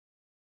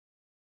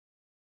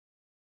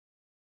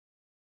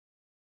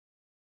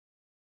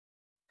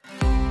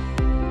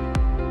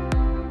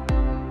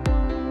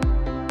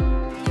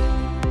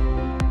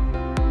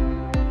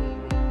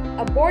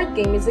board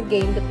game is a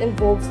game that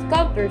involves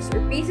counters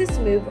or pieces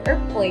moved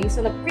or placed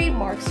on a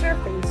pre-marked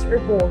surface or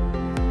board.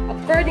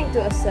 According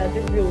to a set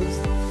of rules,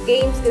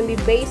 games can be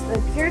based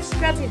on pure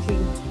strategy,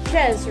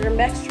 chance, or a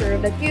mixture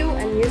of the two,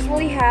 and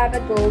usually have a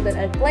goal that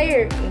a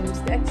player aims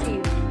to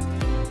achieve.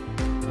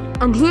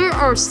 And here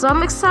are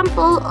some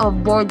examples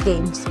of board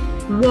games.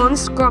 1.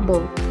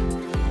 Scrabble,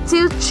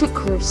 2.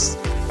 Checkers,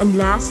 and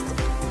last,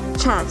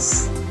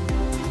 chess.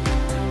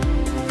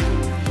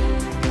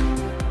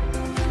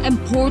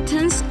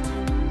 Importance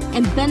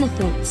and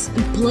benefits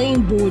in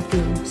playing board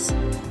games.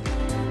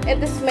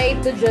 It is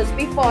made to just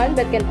be fun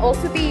but can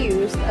also be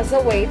used as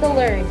a way to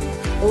learn.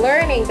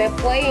 Learning by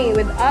playing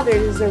with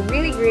others is a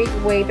really great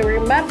way to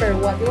remember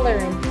what you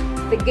learned.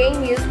 The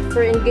game used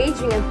for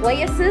engaging in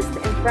play assist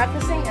and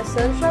practicing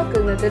essential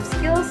cognitive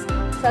skills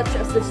such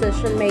as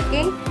decision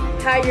making,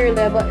 higher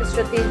level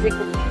strategic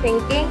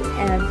thinking,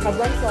 and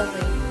problem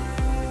solving.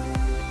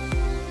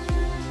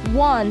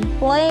 1.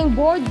 Playing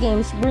board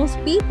games brings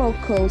people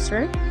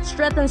closer,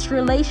 strengthens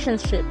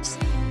relationships,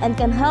 and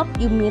can help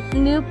you meet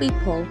new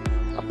people.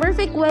 A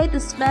perfect way to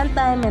spend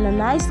time in a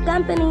nice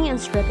company and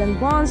strengthen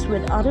bonds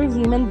with other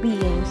human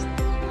beings.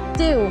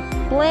 2.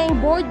 Playing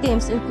board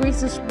games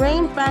increases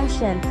brain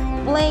function.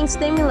 Playing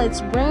stimulates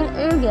brain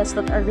areas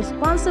that are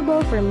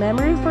responsible for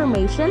memory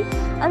formation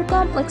and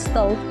complex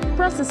thought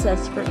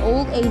processes for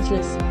all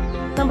ages.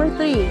 Number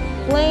 3.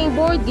 Playing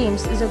board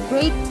games is a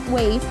great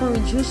way for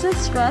reducing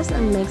stress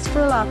and makes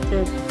for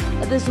laughter.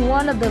 It is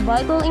one of the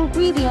vital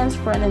ingredients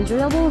for an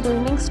enjoyable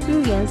learning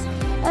experience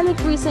and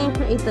increasing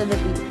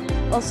creativity.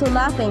 Also,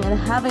 laughing and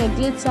having a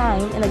good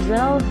time in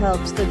general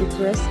helps to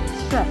decrease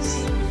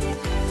stress.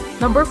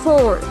 Number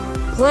 4.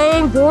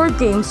 Playing board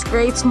games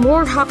creates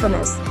more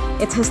happiness.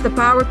 It has the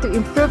power to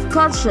improve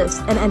conscious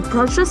and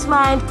unconscious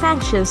mind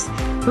functions,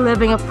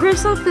 leaving a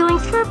person feeling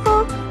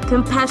cheerful,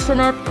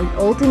 compassionate, and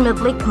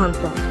ultimately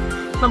content.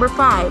 Number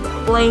 5.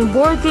 Playing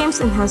board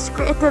games enhances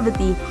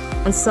creativity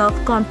and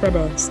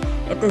self-confidence.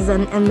 It is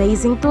an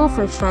amazing tool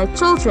for shy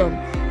children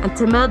and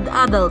timid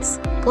adults.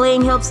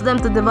 Playing helps them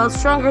to develop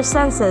stronger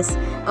senses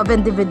of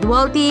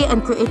individuality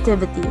and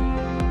creativity.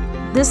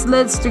 This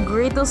leads to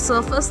greater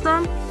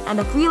self-esteem and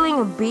a feeling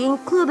of being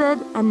included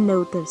and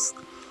noticed.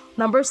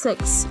 Number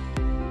 6.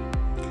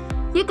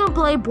 You can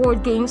play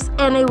board games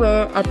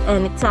anywhere at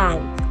any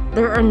time.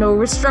 There are no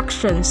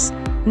restrictions,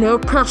 no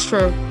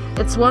pressure.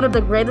 It's one of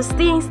the greatest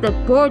things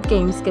that board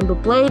games can be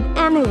played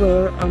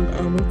anywhere and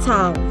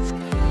anytime.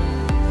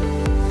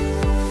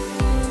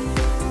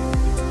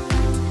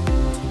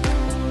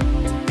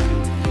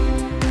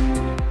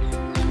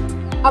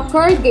 A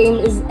card game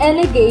is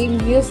any game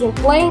using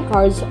playing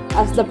cards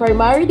as the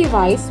primary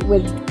device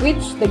with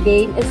which the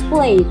game is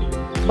played,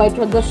 by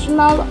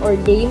traditional or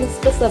game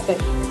specific.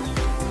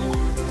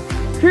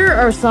 Here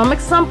are some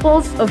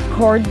examples of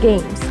card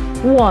games.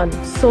 1.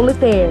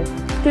 Solitaire.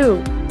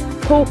 2.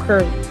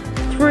 Poker.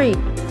 3.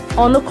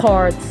 Uno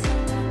cards.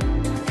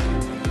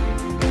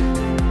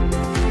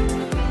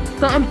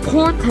 The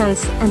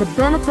importance and the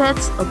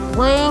benefits of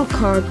playing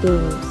card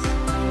games.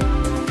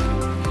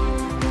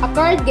 A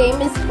card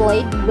game is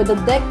played with a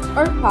deck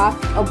or pack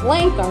of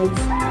playing cards,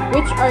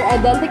 which are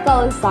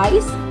identical in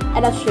size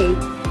and a shape.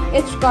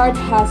 Each card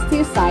has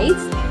two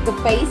sides, the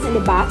face and the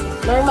back.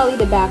 Normally,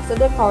 the backs of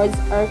the cards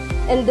are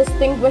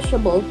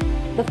indistinguishable.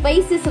 The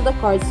faces of the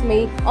cards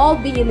may all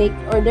be unique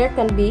or there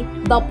can be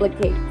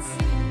duplicates.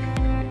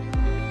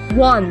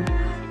 1.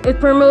 It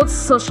promotes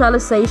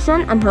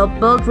socialization and helps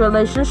build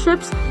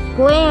relationships.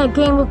 Playing a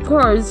game of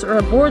cards or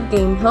a board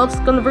game helps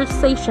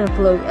conversation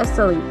flow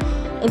easily,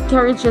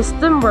 encourages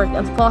teamwork,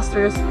 and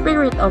fosters a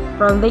spirit of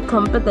friendly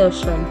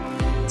competition.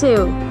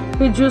 2.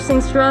 Reducing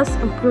stress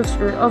improves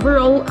your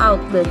overall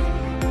outlook.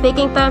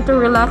 Taking time to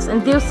relax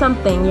and do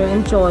something you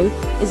enjoy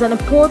is an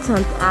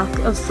important act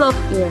of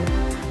self-care.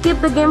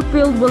 Keep the game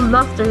filled with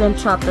laughter and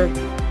chatter,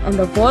 and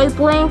avoid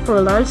playing for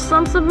large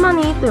sums of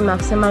money to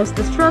maximize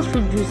the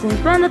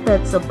stress-reducing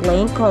benefits of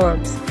playing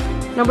cards.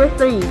 Number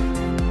 3.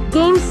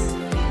 Games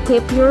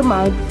keep your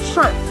mind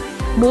sharp.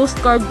 Most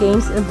card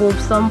games involve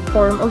some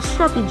form of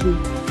strategy,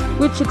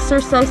 which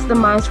exercise the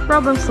mind's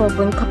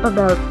problem-solving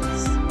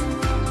capabilities.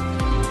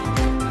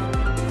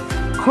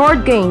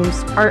 Card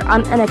games are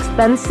an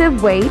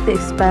inexpensive way to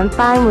spend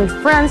time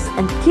with friends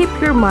and keep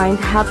your mind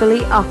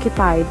happily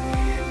occupied.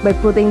 By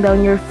putting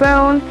down your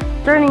phone,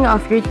 turning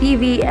off your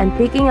TV, and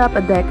picking up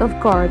a deck of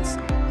cards,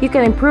 you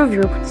can improve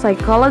your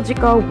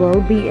psychological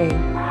well-being.